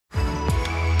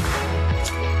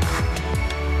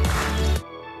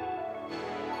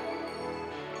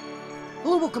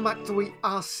welcome back to the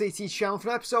Our City channel for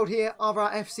an episode here of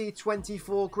our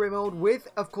FC24 career mode with,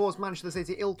 of course, Manchester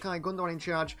City, Ilkay Gundogan in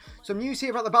charge. Some news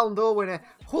here about the Ballon d'Or winner.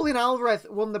 Julian Alvarez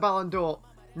won the Ballon d'Or,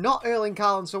 not Erling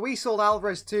Haaland. So we sold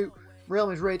Alvarez to Real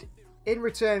Madrid in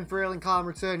return for Erling Haaland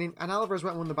returning, and Alvarez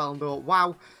went and won the Ballon d'Or.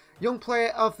 Wow. Young Player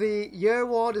of the Year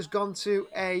award has gone to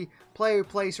a player who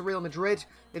plays for Real Madrid.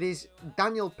 It is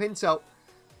Daniel Pinto.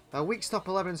 Week's top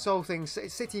 11 so things.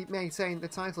 City maintain the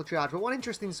title charge. But one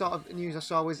interesting sort of news I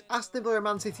saw was Aston Villa,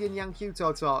 Man City and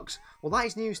Yankuto talks. Well, that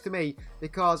is news to me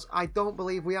because I don't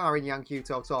believe we are in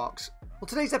Yankuto talks. Well,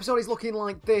 today's episode is looking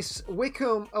like this.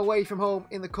 Wycombe away from home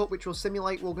in the Cup, which we'll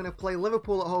simulate. We're going to play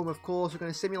Liverpool at home, of course. We're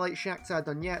going to simulate Shakhtar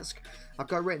Donetsk. I've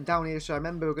got it written down here, so I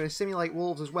remember. We're going to simulate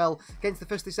Wolves as well against the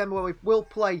 1st December, where we will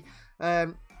play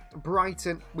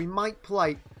Brighton. We might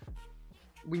play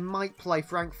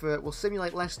Frankfurt. We'll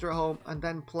simulate Leicester at home and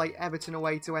then play Everton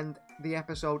away to end the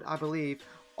episode, I believe,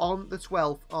 on the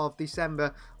 12th of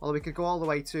December. Although we could go all the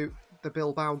way to the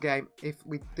Bilbao game if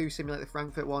we do simulate the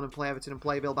Frankfurt one and play Everton and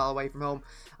play Bilbao away from home.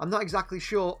 I'm not exactly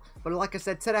sure, but like I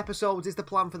said, 10 episodes is the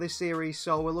plan for this series,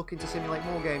 so we're looking to simulate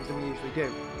more games than we usually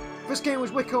do. First game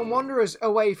was Wycombe Wanderers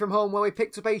away from home, where we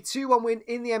picked up a 2-1 win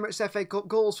in the Emirates FA Cup.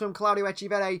 Goals from Claudio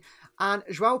Echeverri and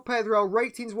João Pedro.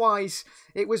 Ratings-wise,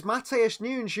 it was Matheus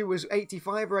Nunes who was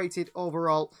 85 rated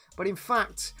overall. But in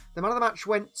fact, the man of the match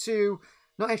went to,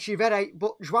 not Echeverri,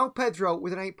 but João Pedro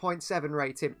with an 8.7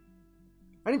 rating.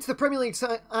 And into the Premier League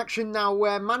action now,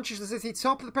 where Manchester City,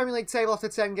 top of the Premier League table after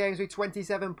 10 games with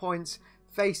 27 points,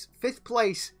 face 5th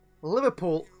place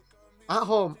Liverpool at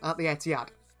home at the Etihad.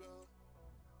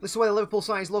 This is where the Liverpool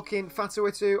side is looking.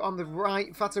 Fatawu on the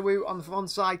right, Fatawu on the one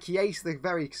side, Chiesa, the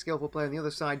very skillful player on the other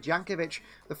side, Jankovic,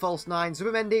 the false 9,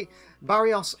 Zubimendi,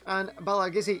 Barrios and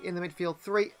Balagizzi in the midfield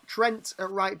 3, Trent at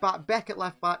right back, Beck at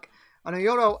left back, and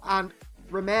Oyoro and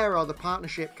Romero, the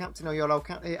partnership, Captain Oyoro,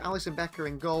 Alisson Becker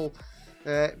in goal.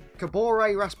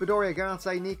 Kabore, Raspadori,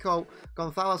 Agate, Nico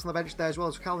Gonzalez on the bench there, as well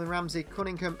as Calvin Ramsey,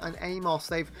 Cunningham and Amos.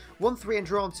 They've won 3 and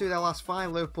drawn 2 their last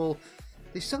 5, Liverpool.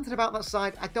 There's something about that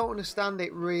side, I don't understand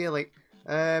it really.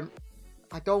 I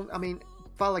mean,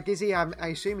 Balagizzi, I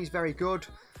assume he's very good.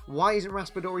 Why isn't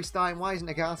Raspadori starting? Why isn't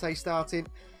Agate starting?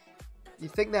 You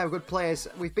think they're good players.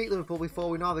 We've beat Liverpool before,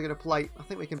 we know how they're going to play. I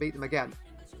think we can beat them again.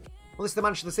 Well, this is the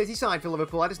Manchester City side for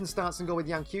Liverpool. Edison starts and go with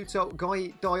Yankuto,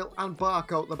 Goy, Doyle and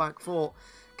Barco at the back 4.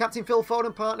 Captain Phil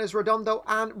Foden, partners Redondo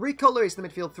and Rico Lewis in the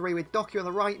midfield 3 with Doku on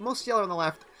the right, Musiala on the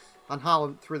left and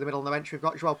Haaland through the middle on the bench. We've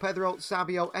got João Pedro,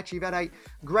 Sabio, Echeverri,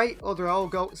 Gray,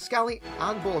 Odraogo, Scally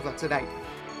and Borja today.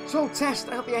 So, test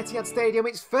at the Etihad Stadium.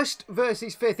 It's 1st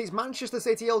versus 5th. It's Manchester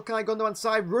City, Ilkay Gundogan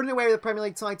side running away with the Premier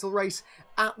League title race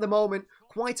at the moment.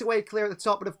 Quite a way clear at the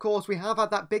top, but of course we have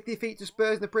had that big defeat to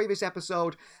Spurs in the previous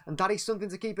episode, and that is something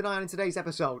to keep an eye on in today's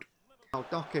episode. Oh,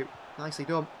 Doku, nicely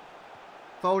done.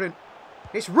 Foden.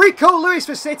 It's Rico Lewis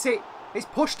for City. It's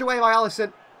pushed away by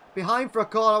Alisson. Behind for a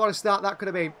corner. What a start that could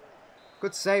have been.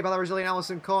 Good save by the Brazilian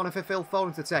Alisson. Corner for Phil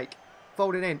Foden to take.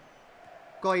 Foden in.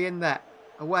 Goy in there.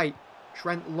 Away.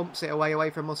 Trent lumps it away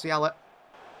from Musiala.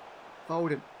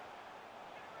 Foden.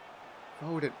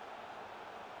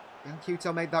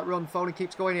 Yankuto made that run. Foden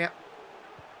keeps going here.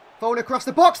 Foden across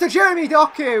the box to Jeremy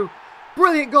Doku.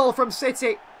 Brilliant goal from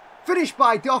City. Finished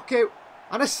by Doku.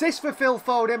 An assist for Phil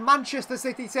Foden. Manchester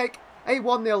City take a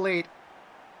 1-0 lead.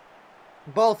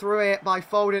 Ball through here by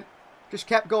Foden. Just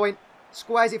kept going.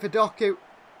 Squares it for Doku.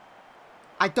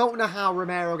 I don't know how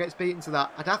Romero gets beaten to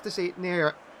that. I'd have to see it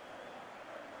nearer.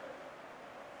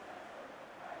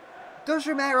 Does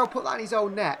Romero put that in his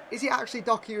own net? Is it actually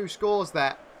Doku who scores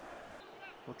there?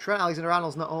 Well, Trent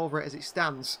Alexander-Arnold's not over it as it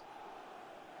stands.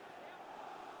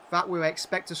 That we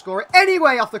expect to score it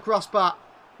anyway off the crossbar.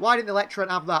 Why didn't they let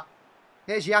Trent have that?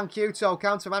 Here's Yankuto,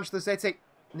 counter Manchester City,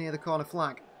 near the corner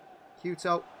flag.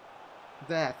 Kuto,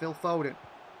 there, Phil Foden.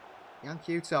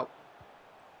 Yankuto.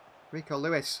 Rico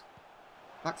Lewis.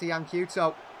 Back to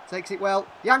Yankuto. Takes it well.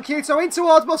 Yankuto in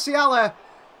towards Musiala.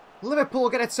 Liverpool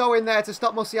get a toe in there to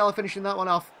stop Musiala finishing that one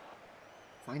off.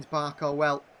 Finds Barco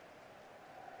well.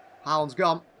 Haaland's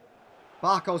gone.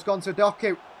 Barco's gone to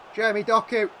Doku. Jeremy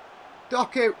Doku.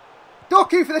 Doku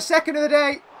for the second of the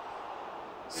day.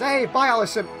 Saved by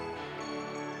Alisson.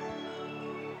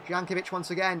 Jankovic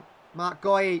once again. Mark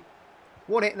Goy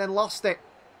won it and then lost it.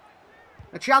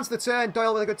 A chance to turn.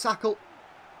 Doyle with a good tackle.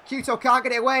 Kuto can't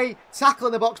get it away. Tackle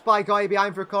in the box by Goy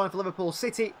behind for a corner for Liverpool.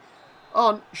 City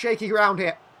on shaky ground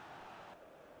here.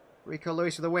 Rico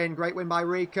Lewis for the win. Great win by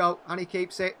Rico. And he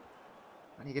keeps it.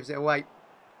 And he gives it away.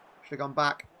 Should have gone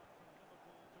back.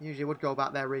 Usually would go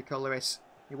back there, Rico Lewis.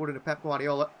 He wouldn't have Pep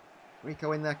Guardiola.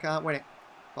 Rico in there, can't win it.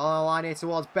 Ball on the line here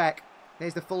towards Beck.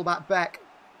 Here's the fullback Beck.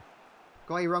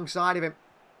 Got wrong side of him.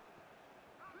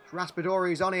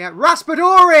 Raspadori's on here.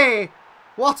 Raspadori!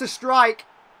 What a strike.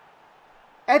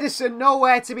 Ederson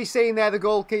nowhere to be seen there, the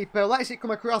goalkeeper. Lets it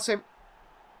come across him.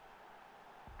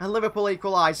 And Liverpool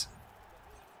equalise.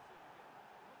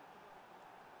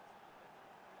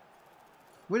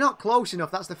 We're not close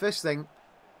enough, that's the first thing.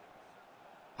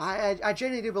 I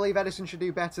genuinely do believe Ederson should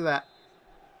do better there.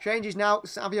 Changes now.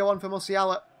 Savio on for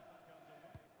Musiala.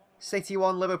 City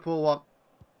 1, Liverpool 1.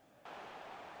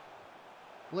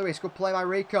 Lewis, good play by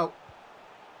Rico.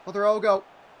 Ogo.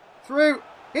 Through.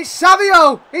 It's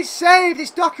Savio! It's saved! It's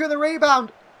Docker the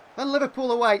rebound. And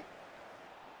Liverpool away.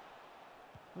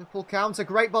 Liverpool counter.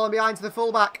 Great ball in behind to the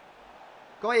fullback.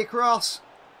 Goyi cross.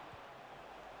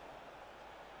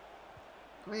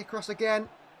 Goyi cross again.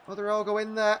 Ogo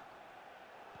in there.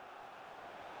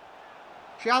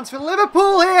 Chance for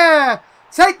Liverpool here!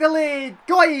 Take the lead.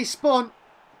 Goyi spun.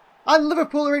 And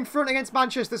Liverpool are in front against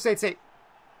Manchester City.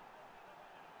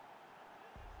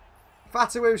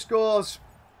 Fatawu scores.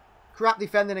 Crap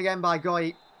defending again by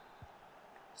Goyi.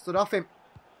 Stood off him.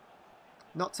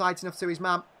 Not tight enough to his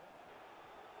man.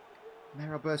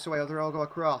 Mero bursts away. Ogo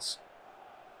across.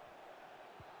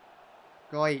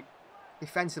 Goyi.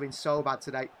 Defensive been so bad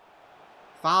today.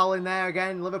 Foul in there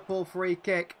again. Liverpool free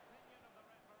kick.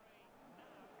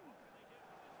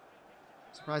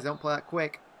 Surprised they don't play that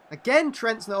quick. Again,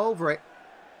 Trent's not over it.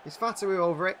 It's Fatawu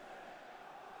over it.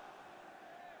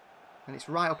 And it's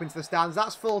right up into the stands.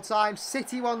 That's full time.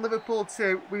 City 1, Liverpool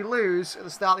 2. We lose at the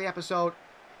start of the episode.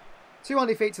 2-1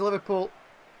 defeat to Liverpool.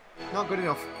 Not good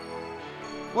enough.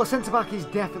 Well, centre-back is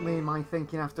definitely in my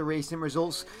thinking after recent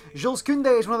results. Jules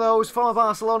Koundé is one of those, former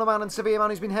Barcelona man and Sevilla man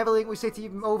who's been heavily linked with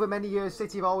City over many years.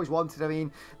 City have always wanted. I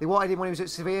mean, they wanted him when he was at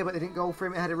Sevilla, but they didn't go for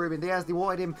him ahead of Ruben Diaz. They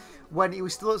wanted him when he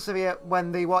was still at Sevilla,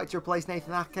 when they wanted to replace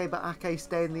Nathan Ake, but Ake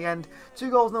stayed in the end.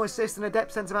 2 goals, no assists, and a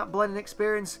depth centre-back blending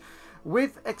experience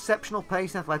with exceptional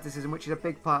pace and athleticism, which is a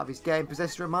big part of his game.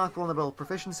 Possesses remarkable on-the-ball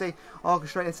proficiency,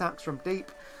 orchestrating attacks from deep.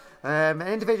 An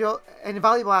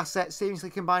invaluable asset,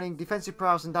 seamlessly combining defensive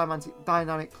prowess and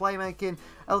dynamic playmaking,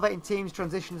 elevating teams,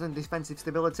 transitions and defensive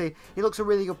stability. He looks a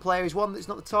really good player. He's one that's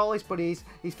not the tallest, but his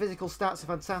physical stats are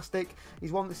fantastic.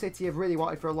 He's one that City have really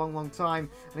wanted for a long, long time.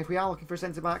 And if we are looking for a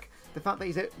centre-back, the fact that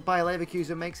he's at Bayer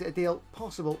Leverkusen makes it a deal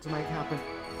possible to make happen.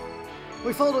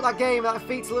 We followed up that game, that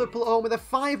defeat to Liverpool at home, with a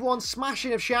 5-1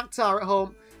 smashing of Shakhtar at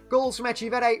home. Goals from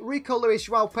Echeverri, Rico Lewis,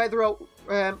 Joao Pedro,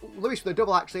 Lewis with a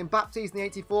double actually, and Baptiste in the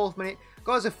 84th minute.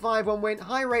 Got us a 5-1 win.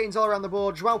 High ratings all around the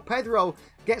board. Joao Pedro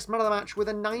gets man of the match with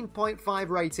a 9.5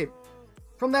 rating.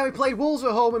 From there we played Wolves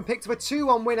at home and picked up a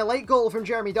 2-1 win. A late goal from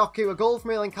Jeremy Doku, a goal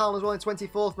from Erling Haaland as well in the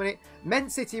 24th minute.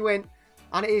 Meant City win,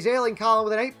 and it is Erling Haaland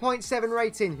with an 8.7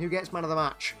 rating who gets man of the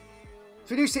match.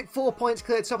 So we do sit 4 points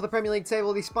clear at the top of the Premier League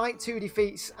table despite 2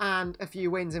 defeats and a few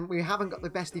wins, and we haven't got the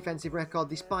best defensive record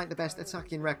despite the best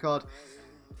attacking record.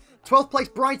 12th place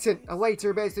Brighton away to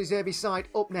Roberto De Zerbi's side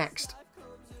up next.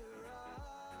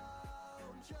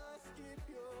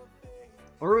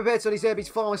 Well, Roberto De Zerbi's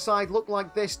former side looked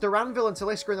like this. Duranville and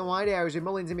Talisca in the wide areas with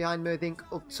Mullins in behind Merdink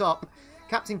up top.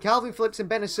 Captain Calvin Phillips and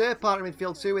Benacer partner in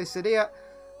midfield too with Sadia,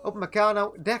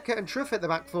 Upamecano, Decker and Truff at the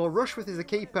back four. Rushworth is the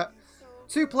keeper.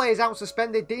 2 players out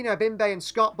suspended, Dino Bimbe and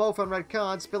Scott, both on red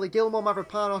cards. Billy Gilmore,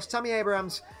 Mavropanos, Tammy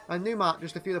Abrahams and Newmark,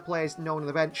 just a few of the players known on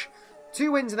the bench.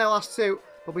 2 wins in their last 2,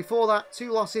 but before that,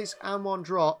 2 losses and 1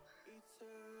 draw.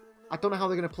 I don't know how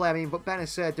they're going to play, but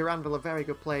Benacer, Duranville are very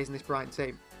good players in this Brighton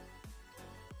team.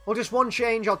 Well, just 1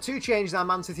 change, or 2 changes in our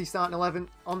Man City starting 11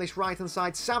 on this right-hand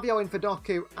side. Savio in for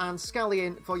Doku and Scally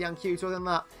in for Yankuto. Other than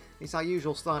that, it's our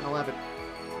usual starting 11.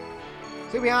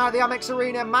 So here we are at the Amex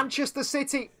Arena, Manchester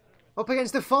City, up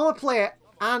against the former player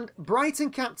and Brighton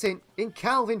captain in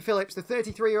Calvin Phillips. The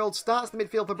 33-year-old starts the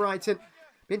midfield for Brighton.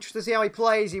 Be interested to see how he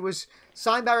plays. He was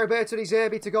signed by Roberto De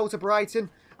Zerbi to go to Brighton.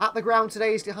 At the ground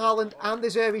today is Haaland and De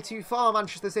Zerbi, 2 former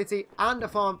Manchester City and a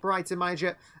former Brighton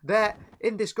manager. They're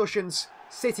in discussions.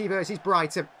 City versus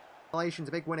Brighton. A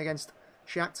big win against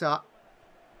Shakhtar.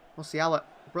 Musiala.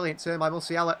 Brilliant turn by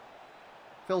Musiala.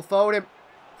 Phil Foden.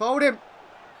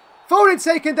 Foden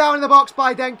taken down in the box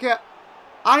by Denker.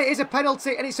 And it is a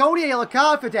penalty, and it's only a yellow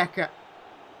card for Decker.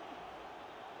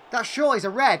 That surely is a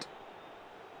red.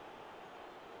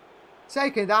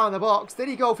 Taken down in the box. Did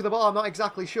he go for the ball? I'm not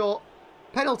exactly sure.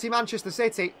 Penalty Manchester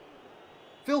City.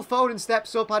 Phil Foden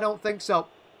steps up? I don't think so.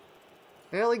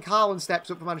 Erling Haaland steps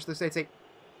up for Manchester City.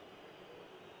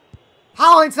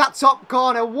 Haaland into that top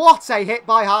corner. What a hit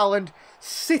by Haaland.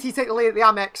 City take the lead at the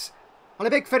Amex. And a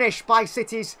big finish by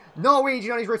City's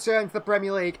Norwegian on his return to the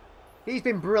Premier League. He's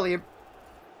been brilliant.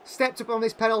 Stepped up on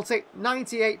this penalty.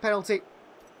 98 penalty.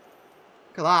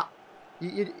 Look at that.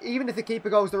 Even if the keeper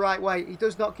goes the right way, he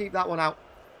does not keep that one out.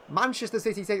 Manchester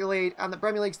City take the lead, and the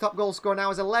Premier League's top goal scorer now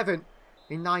is 11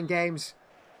 in 9 games.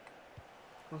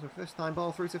 That was the first time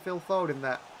ball through to Phil Foden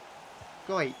there.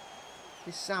 Goy.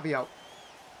 It's Savio.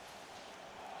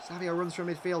 Savio runs from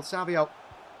midfield. Savio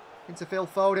into Phil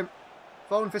Foden.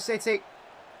 Foden for City.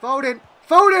 Foden.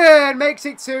 Foden makes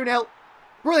it 2-0.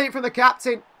 Brilliant from the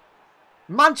captain.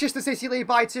 Manchester City lead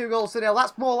by 2-0.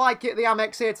 That's more like it, the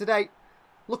Amex here today.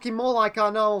 Looking more like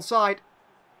our normal side.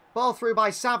 Ball through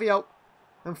by Savio.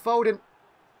 And Foden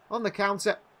on the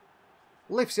counter.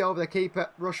 Lifts it over the keeper.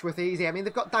 Rushworth easy. I mean,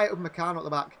 they've got Diet Upamecano at the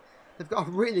back. They've got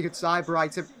a really good side,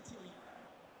 Brighton.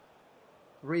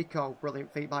 Rico.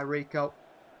 Brilliant feet by Rico.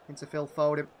 Into Phil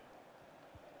Foden.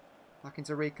 Back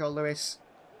into Rico Lewis.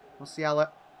 Musiala.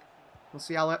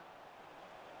 Musiala.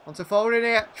 Onto Foden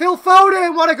here. Phil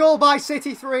Foden! What a goal by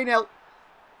City, 3-0.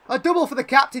 A double for the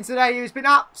captain today. He's been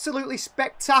absolutely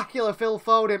spectacular, Phil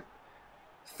Foden.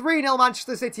 3-0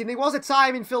 Manchester City. And there was a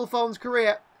time in Phil Foden's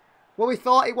career where we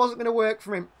thought it wasn't going to work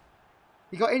for him.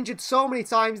 He got injured so many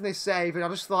times in this save, and I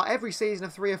just thought every season a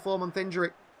 3 or 4 month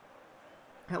injury.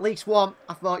 At least one,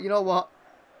 I thought, you know what?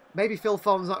 Maybe Phil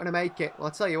Foden's not going to make it. Well,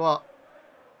 I'll tell you what.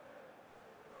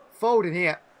 Foden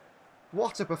here.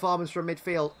 What a performance from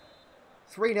midfield.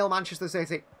 3-0 Manchester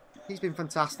City. He's been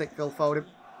fantastic, Phil Foden.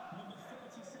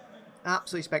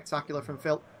 Absolutely spectacular from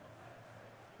Phil.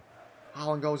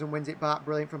 Haaland goes and wins it back.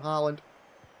 Brilliant from Haaland.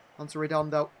 Onto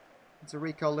Redondo. Into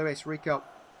Rico Lewis. Rico.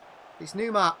 It's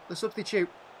Newmar, the substitute.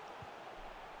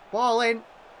 Ball in.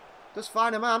 Does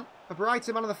find a man. A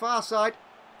Brighton man on the far side.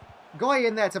 Goy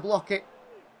in there to block it.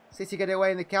 City get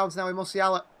away in the counter now with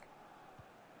Musiala.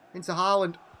 Into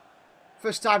Haaland.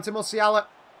 First time to Musiala.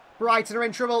 Brighton are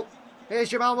in trouble. Here's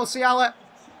Jamal Musiala.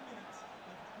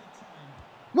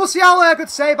 Musiala! Good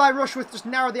save by Rushworth. Just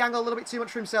narrowed the angle a little bit too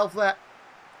much for himself there.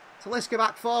 Talisca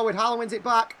back forward. Haaland wins it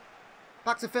back.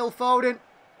 Back to Phil Foden.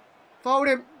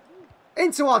 Foden.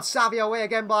 In towards Savio. Away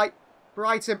again by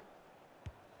Brighton.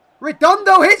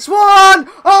 Redondo hits one!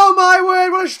 Oh my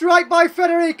word, what a strike by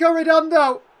Federico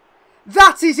Redondo.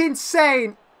 That is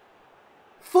insane.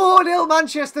 4-0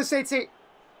 Manchester City.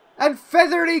 And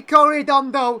Federico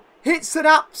Redondo hits an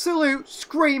absolute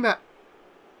screamer.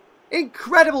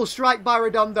 Incredible strike by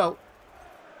Redondo.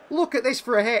 Look at this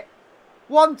for a hit.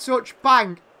 One touch,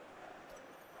 bang.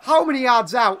 How many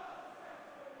yards out?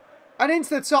 And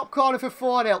into the top corner for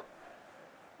 4-0.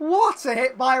 What a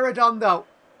hit by Redondo.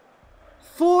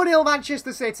 4-0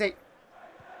 Manchester City.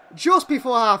 Just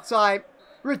before half-time,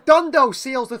 Redondo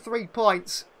seals the 3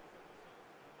 points.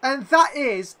 And that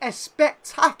is a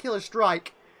spectacular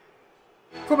strike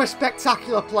from a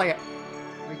spectacular player.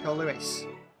 Rico Lewis.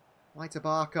 Wide to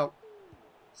Barco.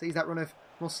 Sees that run of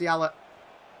Musiala.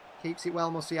 Keeps it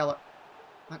well, Musiala.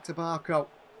 Back to Barco.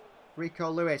 Rico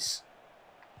Lewis.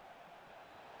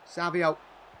 Savio.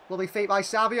 Lovely feet by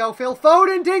Savio. Phil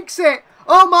Foden dinks it.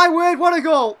 Oh my word, what a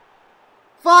goal.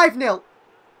 5-0.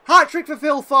 Hat-trick for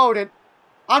Phil Foden.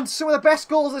 And some of the best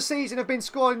goals of the season have been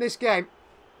scored in this game.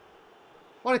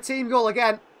 What a team goal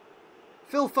again.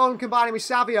 Phil Foden combining with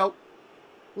Savio.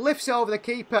 Lifts over the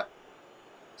keeper.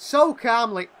 So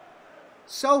calmly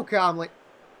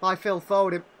by Phil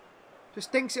Foden.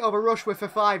 Just dinks it over Rushworth for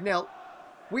 5-0.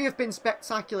 We have been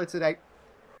spectacular today.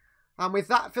 And with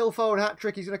that Phil Foden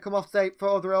hat-trick, he's going to come off today for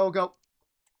Rodri. I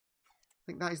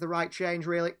think that is the right change,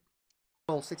 really.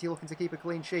 City looking to keep a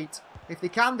clean sheet. If they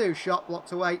can do, shot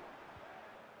blocked away.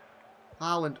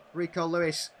 Haaland, Rico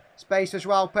Lewis. Space for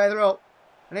Joao Pedro.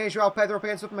 And here's Joao Pedro up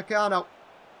against Upamecano.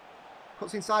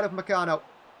 Cuts inside Upamecano.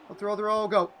 Up to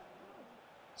Rodri.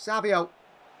 Savio.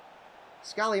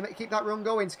 Scally, keep that run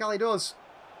going. Scally does.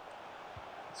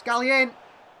 Scally in.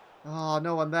 Oh,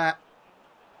 no one there.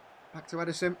 Back to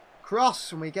Edison.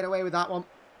 Cross, and we get away with that one.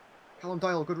 Callum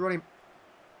Doyle, good running.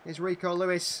 Here's Rico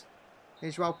Lewis.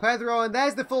 Here's Joao Pedro, and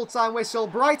there's the full-time whistle.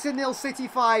 Brighton 0, City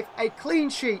 5. A clean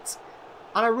sheet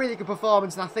and a really good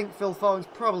performance, and I think Phil Foden's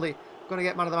probably going to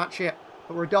get man of the match here.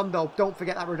 But Redondo, don't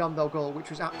forget that Redondo goal, which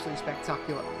was absolutely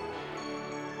spectacular.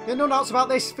 Yeah, no doubts about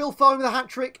this. Phil Foden with a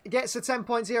hat-trick gets a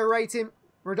 10.0 rating.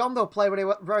 Redondo played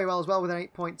very well as well with an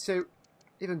 8.2.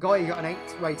 Even Goy got an 8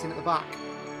 rating at the back.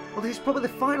 Well, this is probably the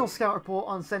final scout report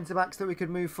on centre-backs that we could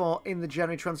move for in the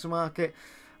January transfer market.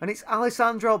 And it's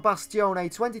Alessandro Bastione.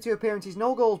 22 appearances,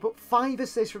 no goals, but 5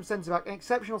 assists from centre-back. An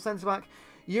exceptional centre-back.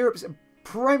 Europe's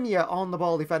Premier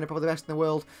on-the-ball defender, probably the best in the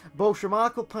world. Boasts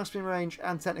remarkable passing range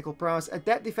and technical prowess.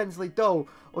 Adept defensively, though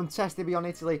untested beyond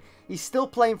Italy. He's still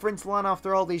playing for Inter Milan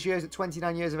after all these years at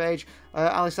 29 years of age.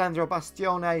 Alessandro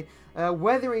Bastione.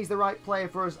 Whether he's the right player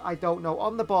for us, I don't know.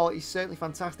 On the ball, he's certainly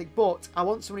fantastic, but I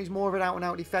want someone who's more of an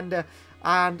out-and-out defender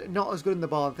and not as good in the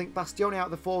ball. I think Bastione out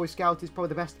of the four we scouted is probably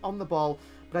the best on the ball,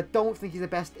 but I don't think he's the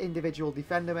best individual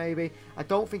defender, maybe. I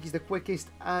don't think he's the quickest,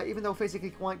 even though physically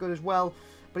quite good as well.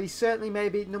 But he's certainly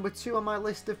maybe number 2 on my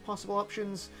list of possible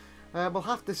options. We'll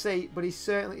have to see, but he's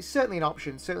certainly an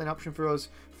option. Certainly an option for us.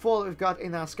 4 that we've got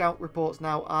in our scout reports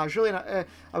now are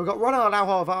we've got Ronald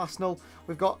Araujo of Arsenal.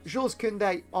 We've got Jules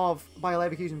Koundé of Bayer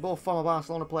Leverkusen, both former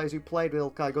Barcelona players who played with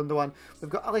Ilkay Gundogan. We've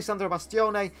got Alessandro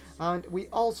Bastione, and we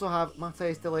also have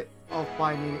Matthijs de Ligt of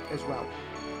Bayern Munich as well.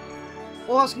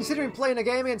 Well, I was considering playing a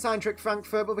game against Eintracht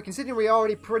Frankfurt, but we're considering we're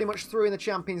already pretty much through in the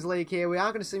Champions League here. We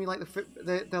are going to simulate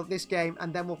this game,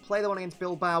 and then we'll play the one against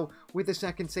Bilbao with the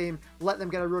second team, let them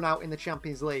get a run out in the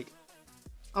Champions League.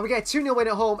 And we get a 2-0 win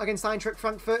at home against Eintracht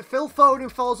Frankfurt. Phil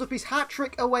Foden follows up his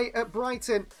hat-trick away at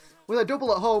Brighton with a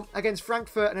double at home against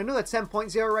Frankfurt and another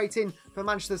 10.0 rating for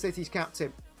Manchester City's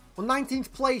captain. Well,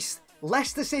 19th place,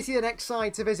 Leicester City the next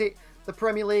side to visit the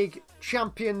Premier League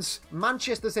champions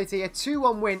Manchester City. A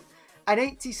 2-1 win. An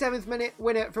 87th minute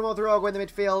winner from Rodri in the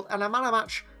midfield, and a man of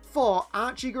match for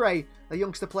Archie Gray, the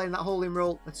youngster playing that holding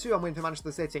role. A 2-1 win for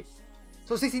Manchester City.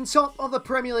 So sitting top of the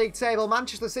Premier League table,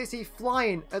 Manchester City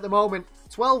flying at the moment.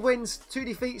 12 wins, 2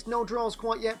 defeats, no draws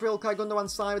quite yet for Ilkay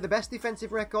Gundogan's side, with the best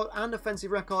defensive record and offensive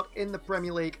record in the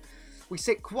Premier League. We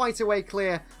sit quite a way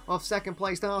clear of second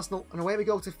placed Arsenal, and away we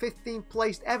go to 15th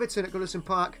placed Everton at Goodison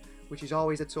Park, which is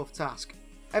always a tough task.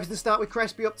 Everton start with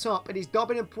Crespi up top. It is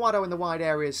Dobbin and Puado in the wide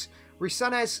areas.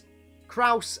 Risanes,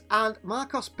 Kraus and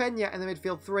Marcos Peña in the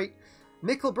midfield 3.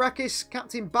 Mikkel Brekis,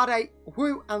 Captain Bade,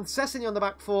 Wu and Sessegnon on the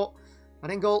back 4.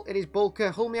 And in goal it is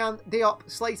Bulker, Hulmian, Diop,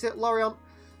 Slater, Lorient,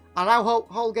 Araujo,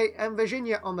 Holgate and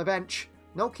Virginia on the bench.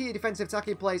 No key defensive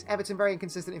attacking plays. Everton very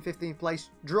inconsistent in 15th place.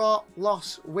 Draw,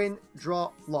 loss, win,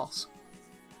 draw, loss.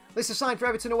 This is side for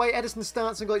Everton away. Ederson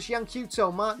starts and goal. It's Jan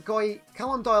Couto, Mark Goy,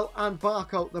 Callum Doyle and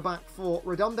Barco, the back 4.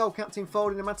 Redondo, Captain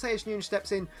Foden and Matheus Nunes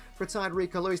steps in for a tied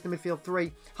Rico Lewis in the midfield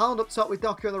 3. Haaland up top with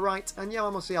Doku on the right and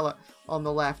Joao Musiala on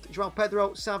the left. João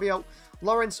Pedro, Savio,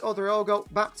 Lawrence,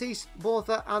 Odriogo, Baptiste,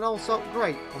 Bortha and also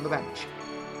Gray on the bench.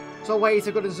 So away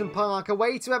to Goodison Park.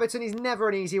 Away to Everton is never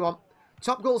an easy one.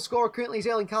 Top goal scorer currently is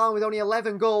Erling Haaland with only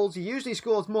 11 goals. He usually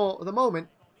scores more. At the moment,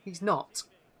 he's not.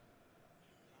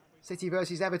 City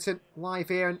versus Everton, live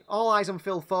here, and all eyes on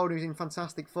Phil Foden, who's in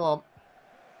fantastic form.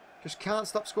 Just can't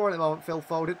stop scoring at the moment, Phil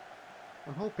Foden.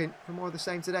 I'm hoping for more of the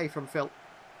same today from Phil.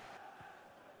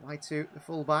 Wide to the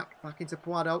full-back, back into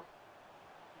Puado.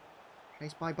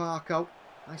 Chased by Barco.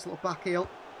 Nice little back heel.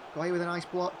 Goy with a nice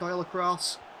block, Doyle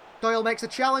across. Doyle makes a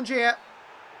challenge here.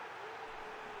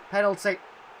 Penalty.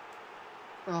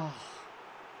 Oh.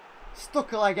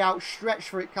 Stuck a leg out, stretched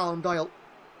for it, Callum Doyle.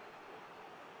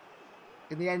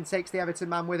 In the end, takes the Everton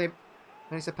man with him.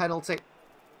 And it's a penalty.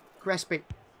 Crespi.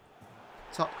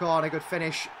 Top corner, good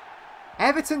finish.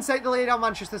 Everton take the lead on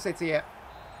Manchester City here.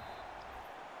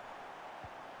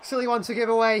 Silly one to give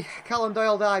away. Callum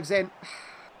Doyle dives in.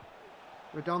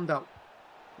 Redondo.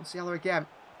 Musiala again.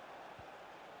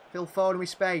 Phil Foden with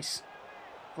space.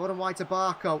 Foden wide to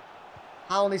Barco.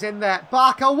 Haaland is in there.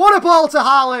 Barco, what a ball to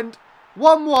Haaland.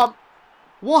 1-1.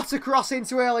 What a cross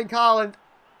into Erling Haaland.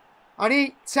 And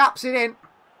he taps it in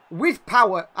with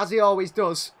power, as he always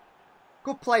does.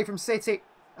 Good play from City.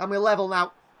 And we're level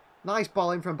now. Nice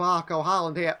ball in from Barco.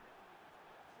 Haaland here.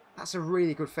 That's a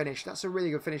really good finish. That's a really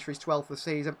good finish for his 12th of the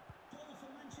season.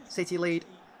 City lead.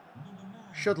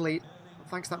 Should lead.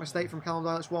 Thanks to that mistake from Callum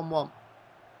Doyle, it's 1-1.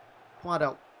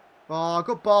 Puado. Oh,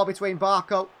 good ball between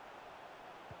Barco.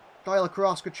 Doyle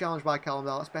across. Good challenge by Callum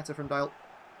Doyle. That's better from Doyle.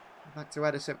 Back to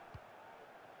Ederson.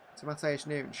 To Matheus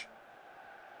Nunes.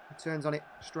 He turns on it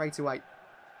straight away.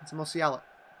 Into Musiala.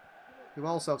 Who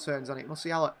also turns on it.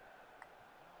 Musiala.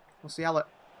 Musiala.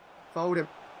 Foden.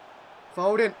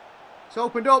 Foden. It's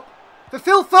opened up for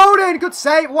Phil Foden. Good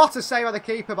save. What a save by the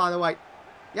keeper, by the way.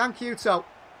 Jan Couto.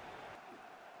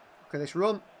 Look at this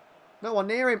run. No one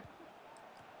near him.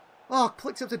 Oh,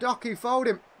 clicks up to Doku.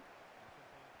 Foden.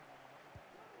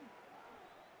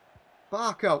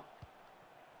 Barco.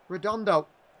 Redondo.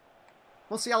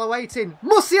 Musiala waiting.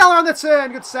 Musiala on the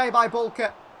turn. Good save by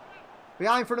Bulker.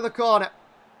 Behind front of the corner.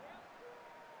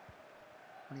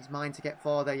 And he's mine to get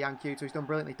forward there, Jan Couto. He's done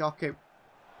brilliantly. Doku.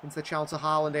 Into the channel to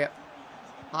Haaland here.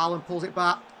 Haaland pulls it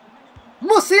back.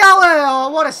 Musiala! Oh,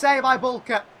 what a save by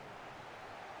Bulker.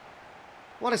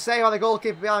 What a save by the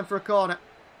goalkeeper behind for a corner.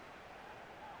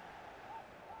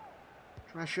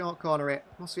 Try a short corner here.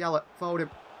 Musiala, forward him.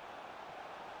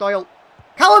 Doyle.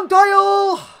 Callum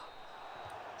Doyle!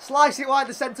 Slice it wide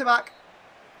the centre-back.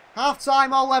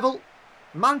 Half-time, all level.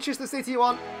 Manchester City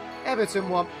 1, Everton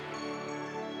 1.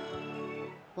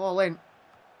 Ball in.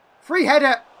 Free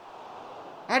header.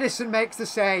 Edison makes the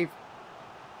save.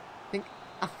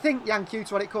 I think Yankuto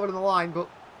had it covered on the line, but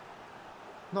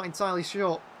not entirely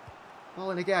sure.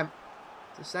 Ball in again.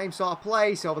 It's the same sort of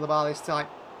place over the bar this time.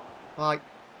 Like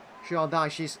Sean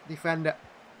Dyche's defender.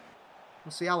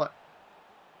 Musiala.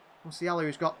 Musiala,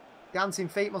 who's got dancing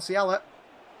feet. Musiala.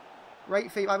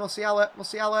 Great feet by Musiala.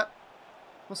 Musiala.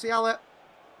 Musiala.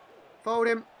 Forward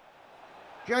him.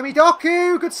 Jeremy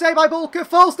Doku. Good save by Bulka.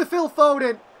 Falls to Phil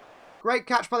Foden. Great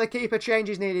catch by the keeper. Change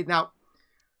is needed now.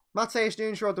 Mateus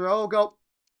Nunes, Rodri.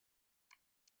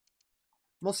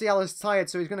 Musiala's tired,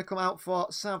 so he's going to come out for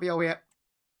Savio here.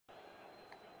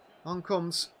 On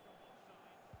comes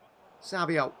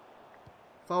Savio.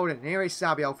 Foden. Here is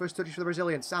Savio. First touch for the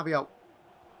Brazilian. Savio.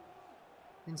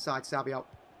 Inside Savio.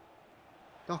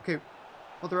 Doku.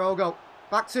 Rodri.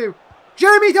 Back to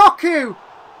Jeremy Doku.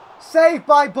 Saved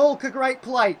by Bulka. Great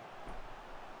play.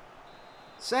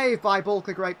 Saved by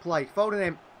Bulka. Great play. Foden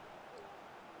in.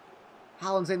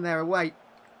 Haaland's in there away.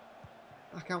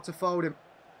 Back out to Foden.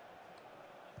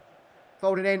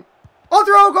 Foden in.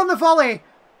 Rodri on the volley.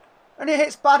 And he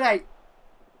hits Bade.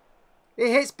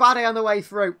 He hits Bade on the way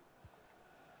through.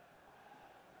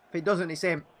 If it doesn't, it's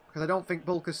him. Because I don't think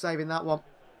Bulka's saving that one.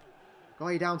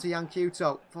 Going down to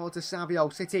Yankuto. Forward to Savio.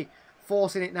 City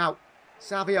forcing it now.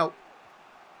 Savio.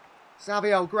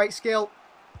 Savio, great skill.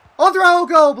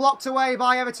 Rodri blocked away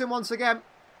by Everton once again.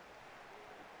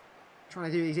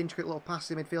 Trying to do these intricate little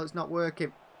passes in midfield. It's not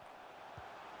working.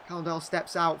 Callum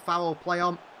steps out. Foul. Play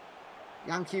on.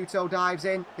 Yankuto dives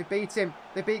in. They beat him.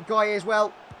 They beat Goy as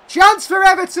well. Chance for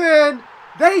Everton!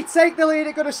 They take the lead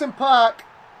at Goodison Park.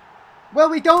 Well,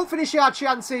 we don't finish our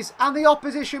chances and the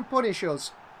opposition punish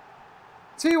us.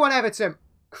 2-1 Everton.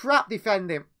 Crap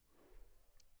defending.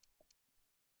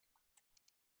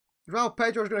 João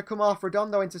Pedro's going to come off.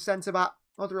 Redondo into centre-back.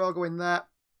 Rodrigo in there.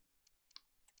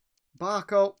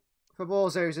 Barco for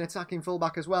Bozo, who's an attacking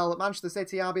full-back as well. Manchester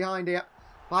City are behind here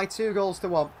by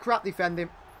 2-1. Crap defending.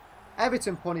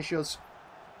 Everton punish us.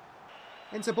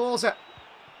 Into Boza.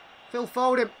 Phil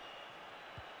Foden.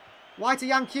 Wide to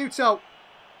Yankuto.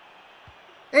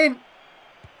 In.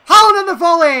 Haaland on the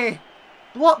volley.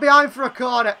 Blocked behind for a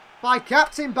corner by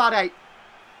Captain Bade.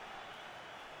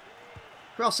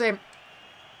 Cross him.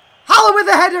 Haaland with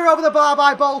the header over the bar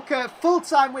by Bulka.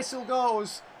 Full-time whistle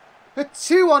goes. A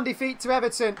 2-1 defeat to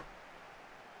Everton.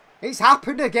 It's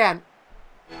happened again.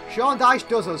 Sean Dyche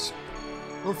does us.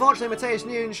 Unfortunately, Mateus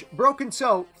Nunes, broken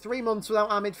toe, 3 months without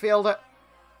our midfielder.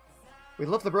 We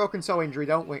love the broken toe injury,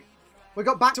 don't we? We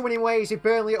got back to winning ways with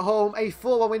Burnley at home, a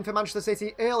 4-1 win for Manchester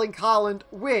City. Erling Haaland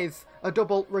with a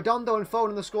double. Redondo and Foden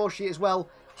on the score sheet as well.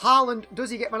 Haaland, does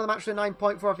he get man of the match with a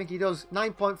 9.4? I think he does.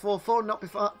 9.4. Foden not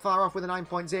far off with a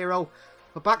 9.0.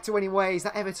 But back to winning ways.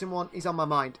 That Everton one is on my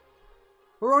mind.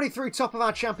 We're already through top of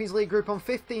our Champions League group on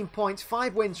 15 points,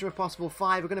 5 wins from a possible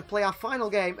 5. We're going to play our final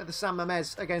game at the San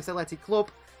Mamés against Athletic Club,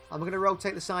 and we're going to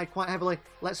rotate the side quite heavily,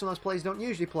 let some of those players who don't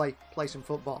usually play some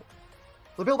football.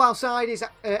 The Bilbao side is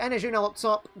Enes Ünal up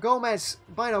top, Gomez,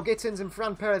 Bino Gittins and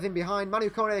Fran Perez in behind, Manu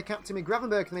Kone the captain with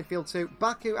Gravenberg in the midfield too,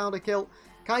 Baku, Aldakil,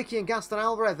 Kaiki and Gaston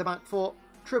Alvarez the back four,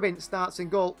 Trubin starts in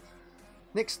goal,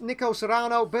 Nico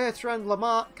Serrano, Bertrand,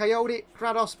 Lamar, Coyote,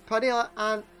 Kratos, Padilla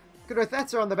and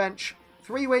Gudretheta on the bench.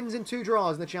 3 wins and 2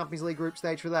 draws in the Champions League group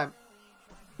stage for them.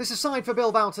 This is side for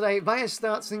Bilbao today. Valles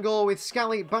starts in goal with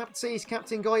Scally, Baptiste,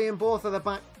 Captain Goyen, both of the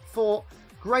back 4.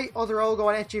 Great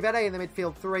Odorogo and Echivere in the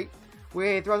midfield 3.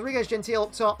 With Rodriguez Gentil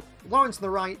up top, Lawrence on the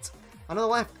right. And on the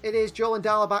left, it is Joel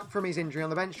Ndala back from his injury. On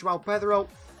the bench, João Pedro,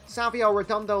 Savio,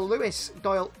 Redondo, Lewis,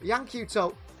 Doyle,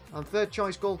 Yankuto, and third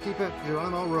choice goalkeeper,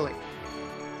 Geronimo Rulli.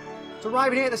 So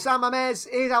arriving here at the San Mamés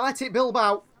is Athletic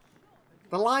Bilbao.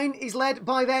 The line is led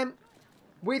by them,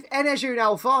 with Enes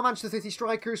Ünal, former Manchester City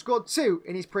striker who scored 2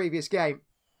 in his previous game.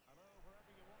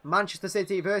 Manchester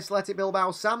City versus Athletic Bilbao,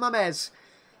 San Mamés.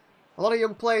 A lot of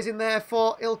young players in there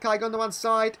for Ilkay Gundogan's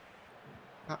side.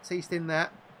 Baptiste in there.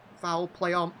 Foul,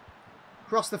 play on.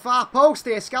 Cross the far post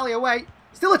here, Scally away.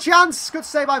 Still a chance, good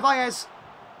save by Valles.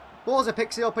 Borza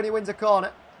picks it up and he wins a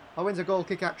corner. Or wins a goal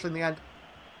kick actually in the end.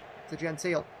 To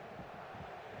Gentil.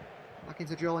 Back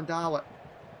into Joel Ndala.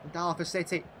 Ndala for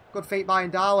City. Good feet by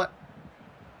Ndala.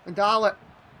 Ndala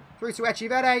through to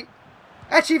Echivere.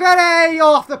 Echivere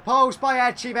off the post by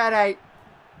Echivere.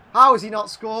 How has he not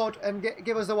scored and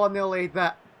give us the 1-0 lead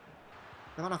there?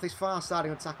 The man off this far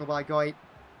starting a tackle by Goy.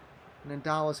 And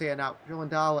Ndala's here now. Joel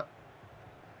Ndala.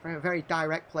 Very, very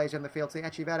direct plays on the field to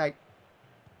Echivere.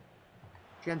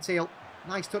 Gentile.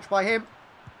 Nice touch by him.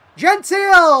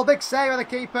 Gentile! Big save on the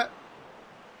keeper.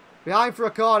 Behind for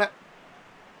a corner.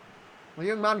 The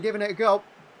young man giving it a go.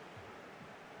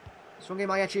 Swung in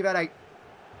by Echivere.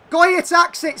 Goy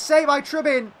attacks it. Save by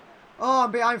Trubin. Oh,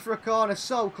 and behind for a corner.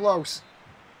 So close.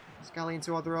 Scallion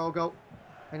to Odorogo.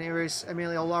 And here is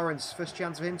Emilio Lawrence. First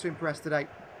chance of him to impress today.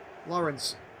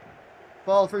 Lawrence.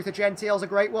 Ball through to Gentile's a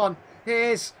great one.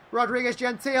 Here's Rodriguez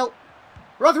Gentile.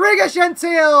 Rodriguez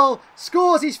Gentile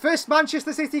scores his first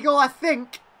Manchester City goal, I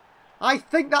think. I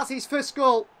think that's his first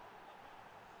goal.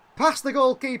 Past the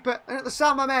goalkeeper. And at the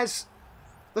San Mamés,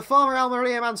 the former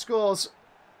Almeria man scores.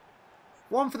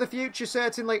 One for the future,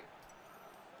 certainly.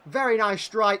 Very nice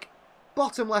strike.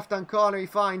 Bottom left-hand corner he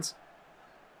finds.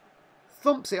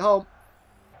 Thumps it home.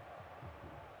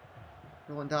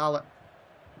 Rolandala.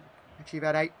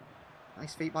 Echivere.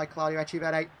 Nice feet by Claudio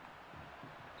Echivere.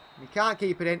 He can't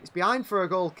keep it in. It's behind for a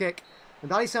goal kick.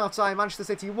 And that is half-time. Manchester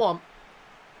City 1.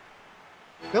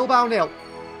 Bilbao 0.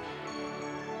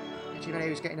 Echivere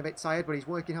was getting a bit tired, but he's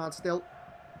working hard still.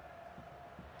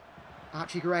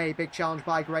 Archie Gray. Big challenge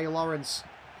by Gray Lawrence.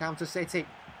 Counter City.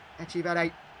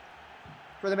 Echivere.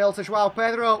 For the middle to João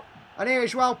Pedro. And here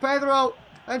is João Pedro.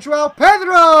 And João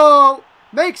Pedro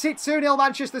makes it 2-0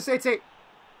 Manchester City.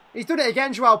 He's done it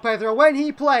again, João Pedro. When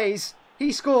he plays,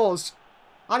 he scores.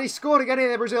 And he scored again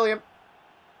here, the Brazilian.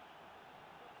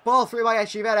 Ball through by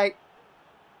Echivere.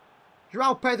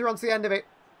 João Pedro onto the end of it.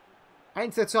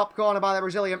 Into the top corner by the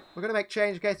Brazilian. We're going to make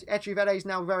change. Echivere is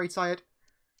now very tired.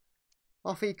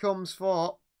 Off he comes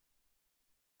for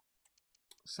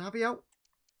Savio.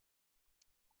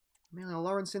 Emilio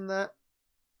Lawrence in there.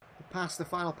 The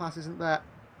final pass isn't there.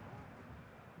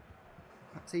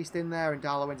 Baptiste in there and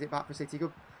Dalla wins it back for City.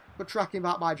 Good tracking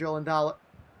back by Joel and Dalla.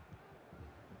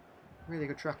 Really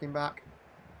good tracking back.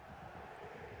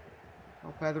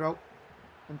 Oh, Pedro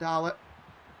and Dalla.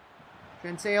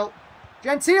 Gentile.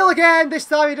 Gentile again! This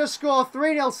time he does score.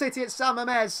 3-0 City at San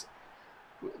Mamés.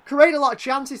 Created a lot of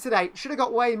chances today. Should have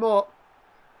got way more.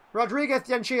 Rodriguez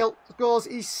Gentile scores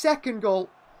his second goal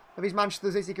of his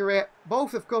Manchester City career.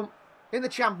 Both have come in the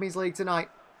Champions League tonight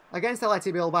against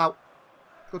Athletic Bilbao.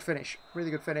 Good finish.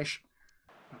 Really good finish.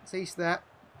 Baptiste there.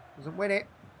 Doesn't win it.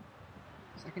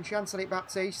 Second chance on it,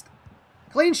 Baptiste.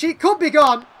 Clean sheet could be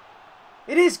gone.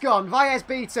 It is gone. Valles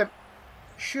beat him.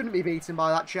 Shouldn't be beaten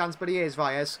by that chance, but he is,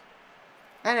 Valles.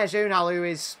 Enes Unal, who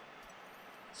is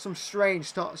some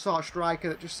strange sort of striker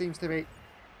that just seems to be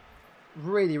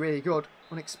really, really good.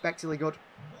 Unexpectedly good.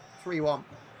 3-1.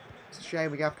 It's a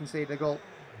shame we have conceded a goal.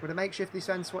 But a makeshift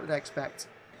defence, what did I expect?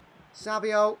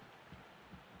 Savio.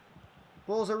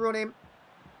 Balls are running.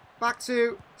 Back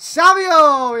to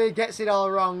Savio. He gets it all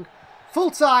wrong.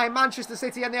 Full-time, Manchester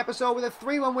City end the episode with a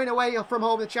 3-1 win away from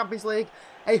home in the Champions League.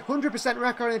 A 100%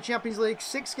 record in the Champions League.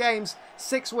 6 games,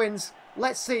 6 wins.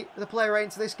 Let's see the player rating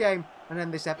to this game and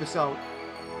end this episode.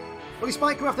 Well,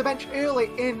 despite coming off the bench early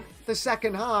in the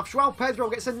second half, João Pedro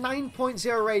gets a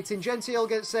 9.0 rating. Gentile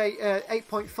gets a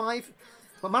 8.5.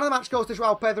 But man of the match goes to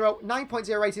João Pedro.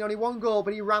 9.0 rating, only 1 goal,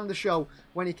 but he ran the show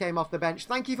when he came off the bench.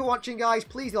 Thank you for watching, guys.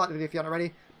 Please do like the video if you're not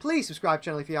already. Please subscribe to the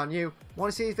channel if you are new.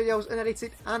 Want to see these videos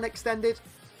unedited and extended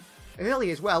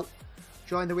early as well?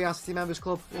 Join the We Are City Members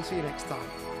Club. We'll see you next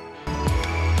time.